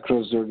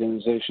across the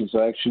organization.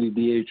 So actually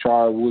the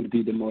HR would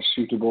be the most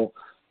suitable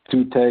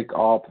to take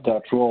up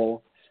that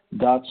role.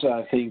 That's,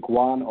 I think,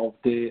 one of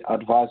the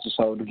advices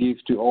I would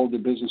give to all the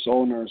business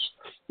owners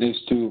is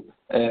to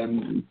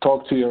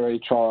talk to your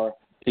HR.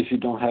 If you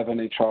don't have an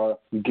HR,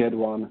 get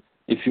one.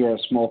 If you're a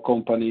small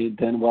company,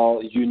 then,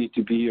 well, you need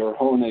to be your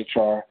own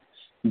HR.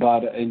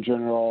 But in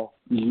general,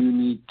 you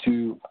need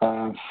to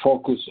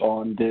focus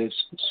on this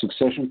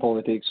succession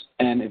politics.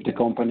 And if the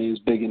company is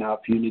big enough,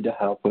 you need the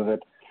help with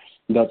it.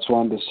 That's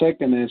one. The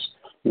second is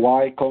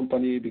why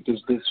company,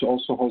 because this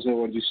also, Jose,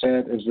 what you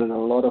said is that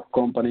a lot of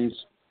companies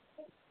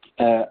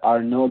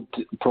are not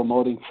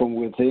promoting from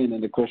within,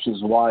 and the question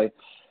is why.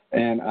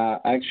 And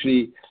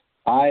actually,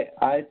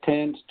 I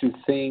tend to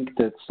think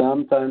that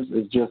sometimes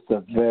it's just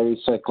a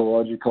very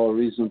psychological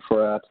reason for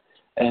that,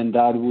 and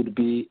that would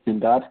be, in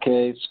that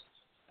case,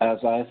 as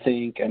I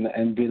think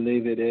and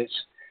believe it is,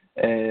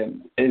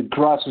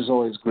 grass is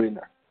always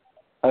greener.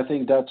 I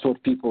think that's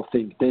what people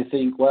think. They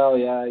think, well,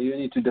 yeah, you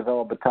need to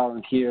develop a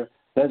talent here.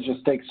 Let's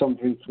just take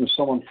something from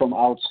someone from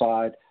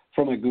outside,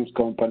 from a good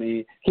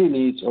company. He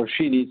needs or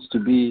she needs to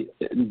be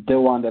the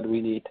one that we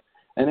need.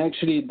 And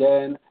actually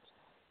then,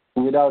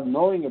 without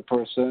knowing a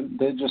person,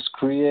 they just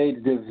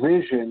create the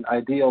vision,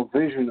 ideal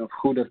vision of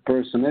who that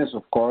person is,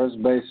 of course,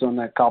 based on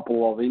a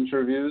couple of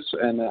interviews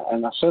and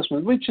an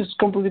assessment, which is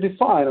completely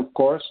fine, of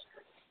course,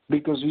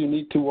 because you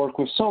need to work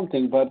with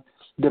something. But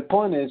the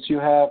point is you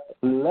have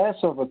less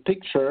of a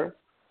picture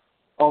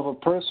of a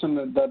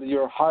person that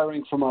you're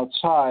hiring from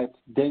outside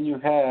than you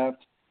have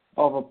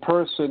of a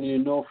person you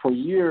know for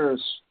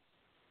years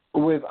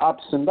with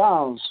ups and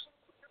downs,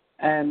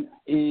 and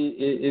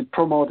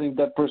promoting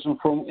that person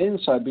from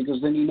inside,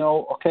 because then you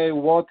know, okay,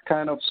 what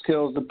kind of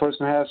skills the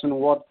person has and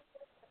what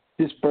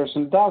this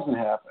person doesn't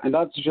have. And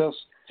that's just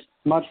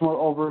much more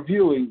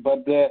overviewing.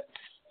 But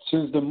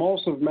since the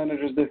most of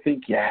managers, they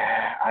think,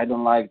 yeah, I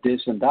don't like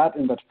this and that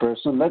in that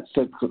person, let's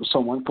take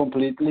someone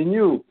completely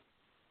new.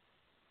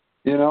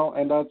 You know,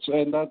 and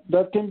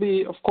that can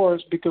be, of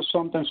course, because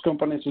sometimes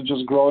companies are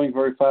just growing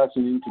very fast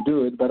and you need to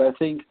do it. But I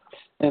think,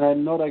 and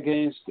I'm not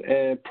against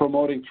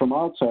promoting from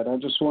outside. I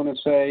just want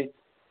to say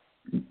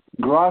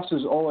grass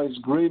is always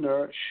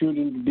greener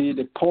shouldn't be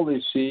the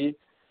policy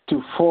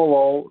to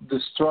follow the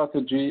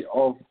strategy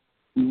of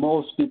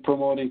mostly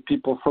promoting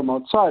people from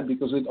outside,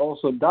 because it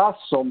also does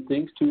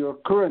something to your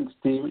current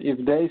team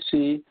if they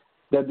see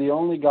that the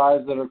only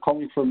guys that are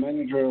coming for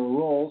managerial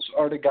roles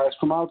are the guys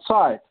from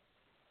outside.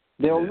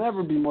 They will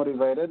never be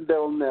motivated. They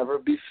will never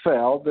be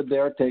felt that they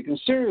are taken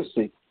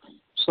seriously.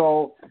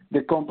 So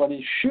the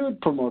company should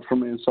promote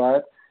from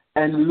inside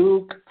and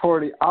look for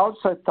the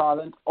outside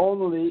talent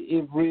only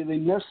if really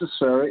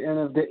necessary and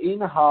if the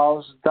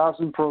in-house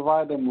doesn't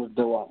provide them with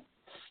the one.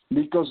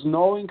 Because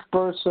knowing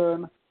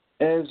person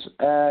is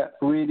a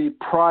really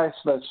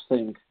priceless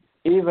thing.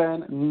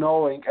 Even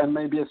knowing, and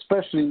maybe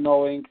especially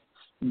knowing,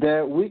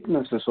 the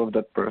weaknesses of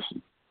that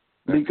person.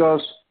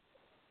 Because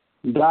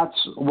that's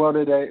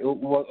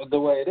the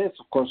way it is.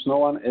 Of course, no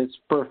one is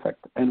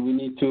perfect, and we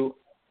need to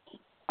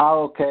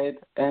allocate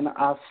and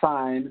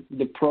assign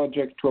the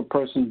project to a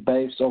person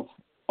based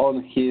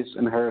on his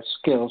and her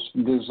skills,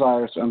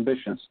 desires,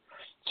 ambitions.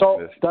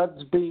 So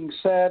that's being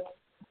said,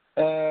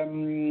 I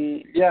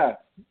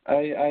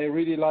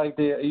really like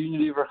the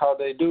Unilever, how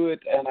they do it,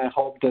 and I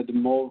hope that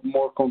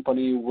more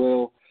company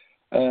will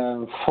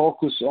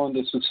focus on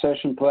the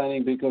succession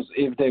planning, because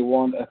if they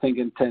want, I think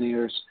in 10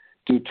 years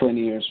to 20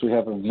 years, we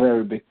have a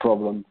very big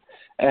problem.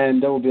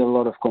 And there will be a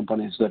lot of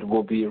companies that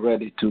will be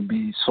ready to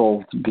be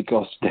solved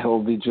because they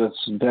will be just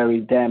very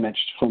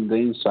damaged from the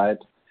inside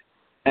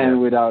and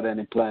without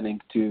any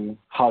planning to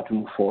how to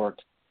move forward.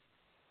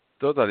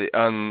 Totally.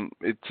 And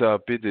it's a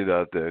pity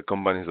that the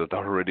companies that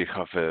already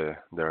have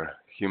their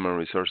human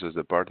resources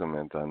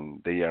department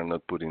and they are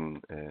not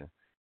putting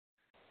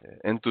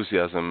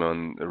enthusiasm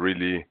on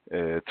really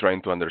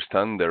trying to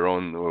understand their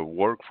own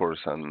workforce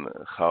and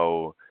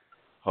how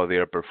they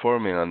are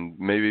performing, and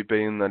maybe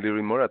paying a little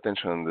bit more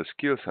attention on the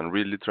skills and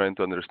really trying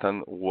to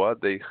understand what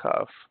they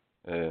have.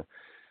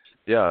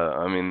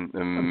 I mean,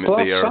 plus,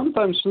 they are...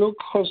 sometimes look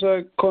has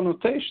a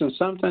connotation.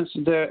 Sometimes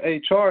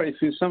the HR,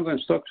 if you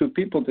sometimes talk to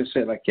people, they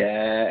say like,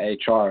 yeah,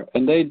 HR.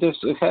 And they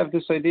just have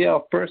this idea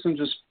of person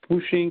just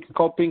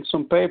copying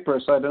some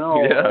papers, I don't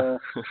know.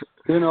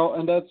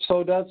 And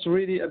that's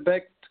really a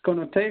bad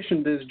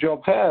connotation this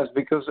job has,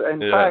 because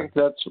in fact,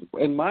 that's,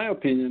 in my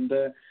opinion,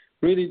 the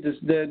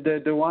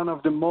one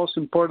of the most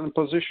important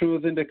position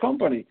within the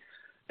company.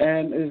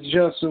 And it's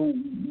just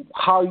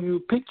how you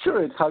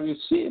picture it, how you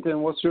see it,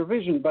 and what's your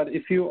vision. But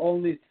if you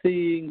only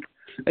think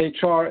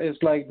HR is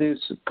like this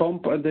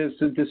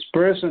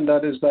person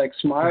that is like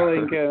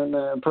smiling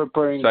and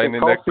preparing signing the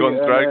coffee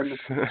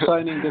and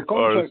signing the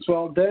contracts,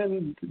 well,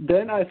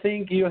 then I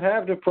think you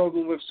have the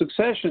problem with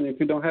succession. If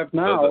you don't have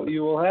now,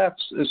 you will have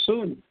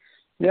soon.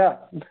 Yeah.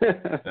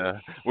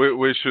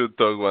 We should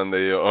talk one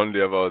day only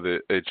about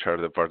the HR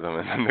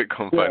department and the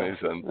companies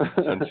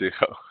and see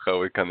how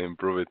we can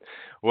improve it.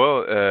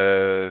 Well,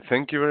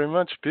 thank you very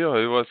much, Pio.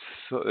 It was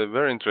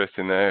very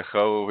interesting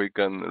how we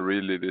can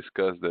really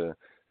discuss the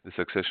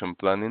succession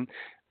planning.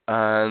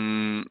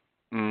 And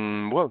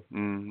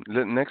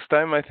next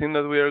time I think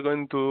that we are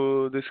going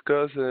to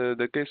discuss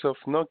the case of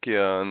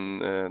Nokia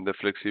and the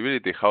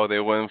flexibility, how they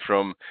went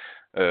from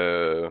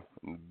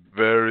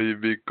very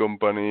big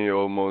company,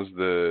 almost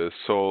the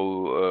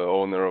sole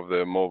owner of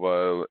the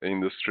mobile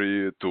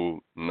industry, to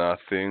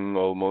nothing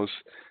almost,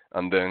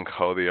 and then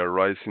how they are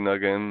rising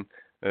again,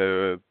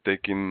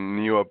 taking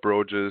new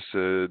approaches,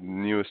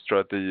 new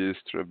strategies,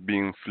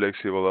 being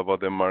flexible about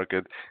the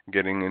market,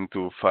 getting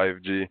into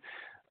 5G.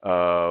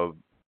 I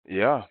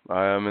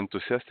am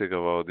enthusiastic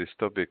about this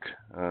topic.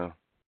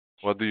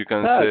 What do you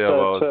can say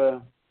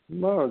about...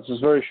 No,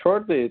 just very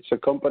shortly. It's a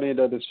company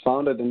that is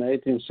founded in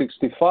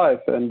 1865,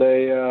 and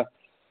they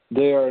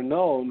are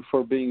known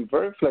for being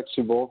very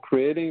flexible,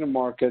 creating the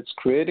markets,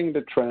 creating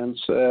the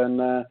trends,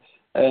 and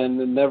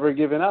and never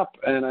giving up.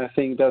 And I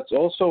think that's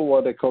also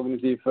what a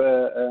cognitive,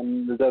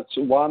 that's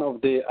one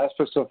of the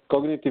aspects of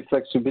cognitive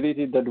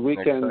flexibility that we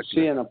can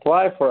see and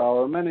apply for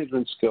our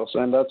management skills.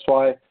 And that's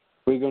why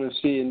we're going to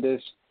see in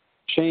this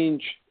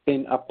change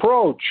in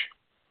approach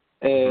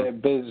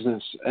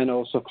business and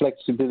also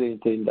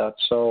flexibility in that.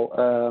 So,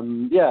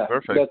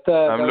 perfect.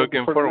 I'm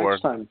looking forward.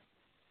 Next time.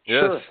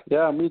 Yes. Sure.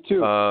 Yeah, me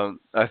too.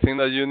 I think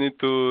that you need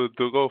to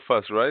go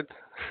fast, right?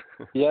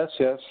 Yes.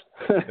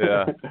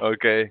 Yeah.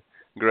 Okay.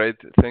 Great.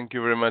 Thank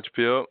you very much,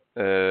 Pio.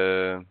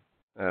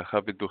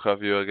 Happy to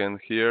have you again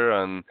here,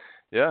 and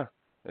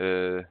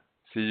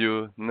see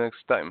you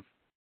next time.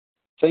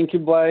 Thank you,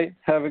 Blay.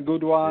 Have a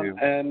good one,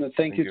 and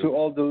thank you to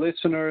all the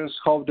listeners.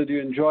 Hope that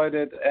you enjoyed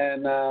it,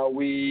 and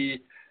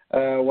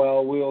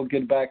we'll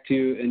get back to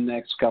you in the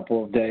next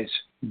couple of days.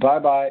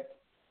 Bye-bye.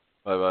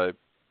 Bye-bye.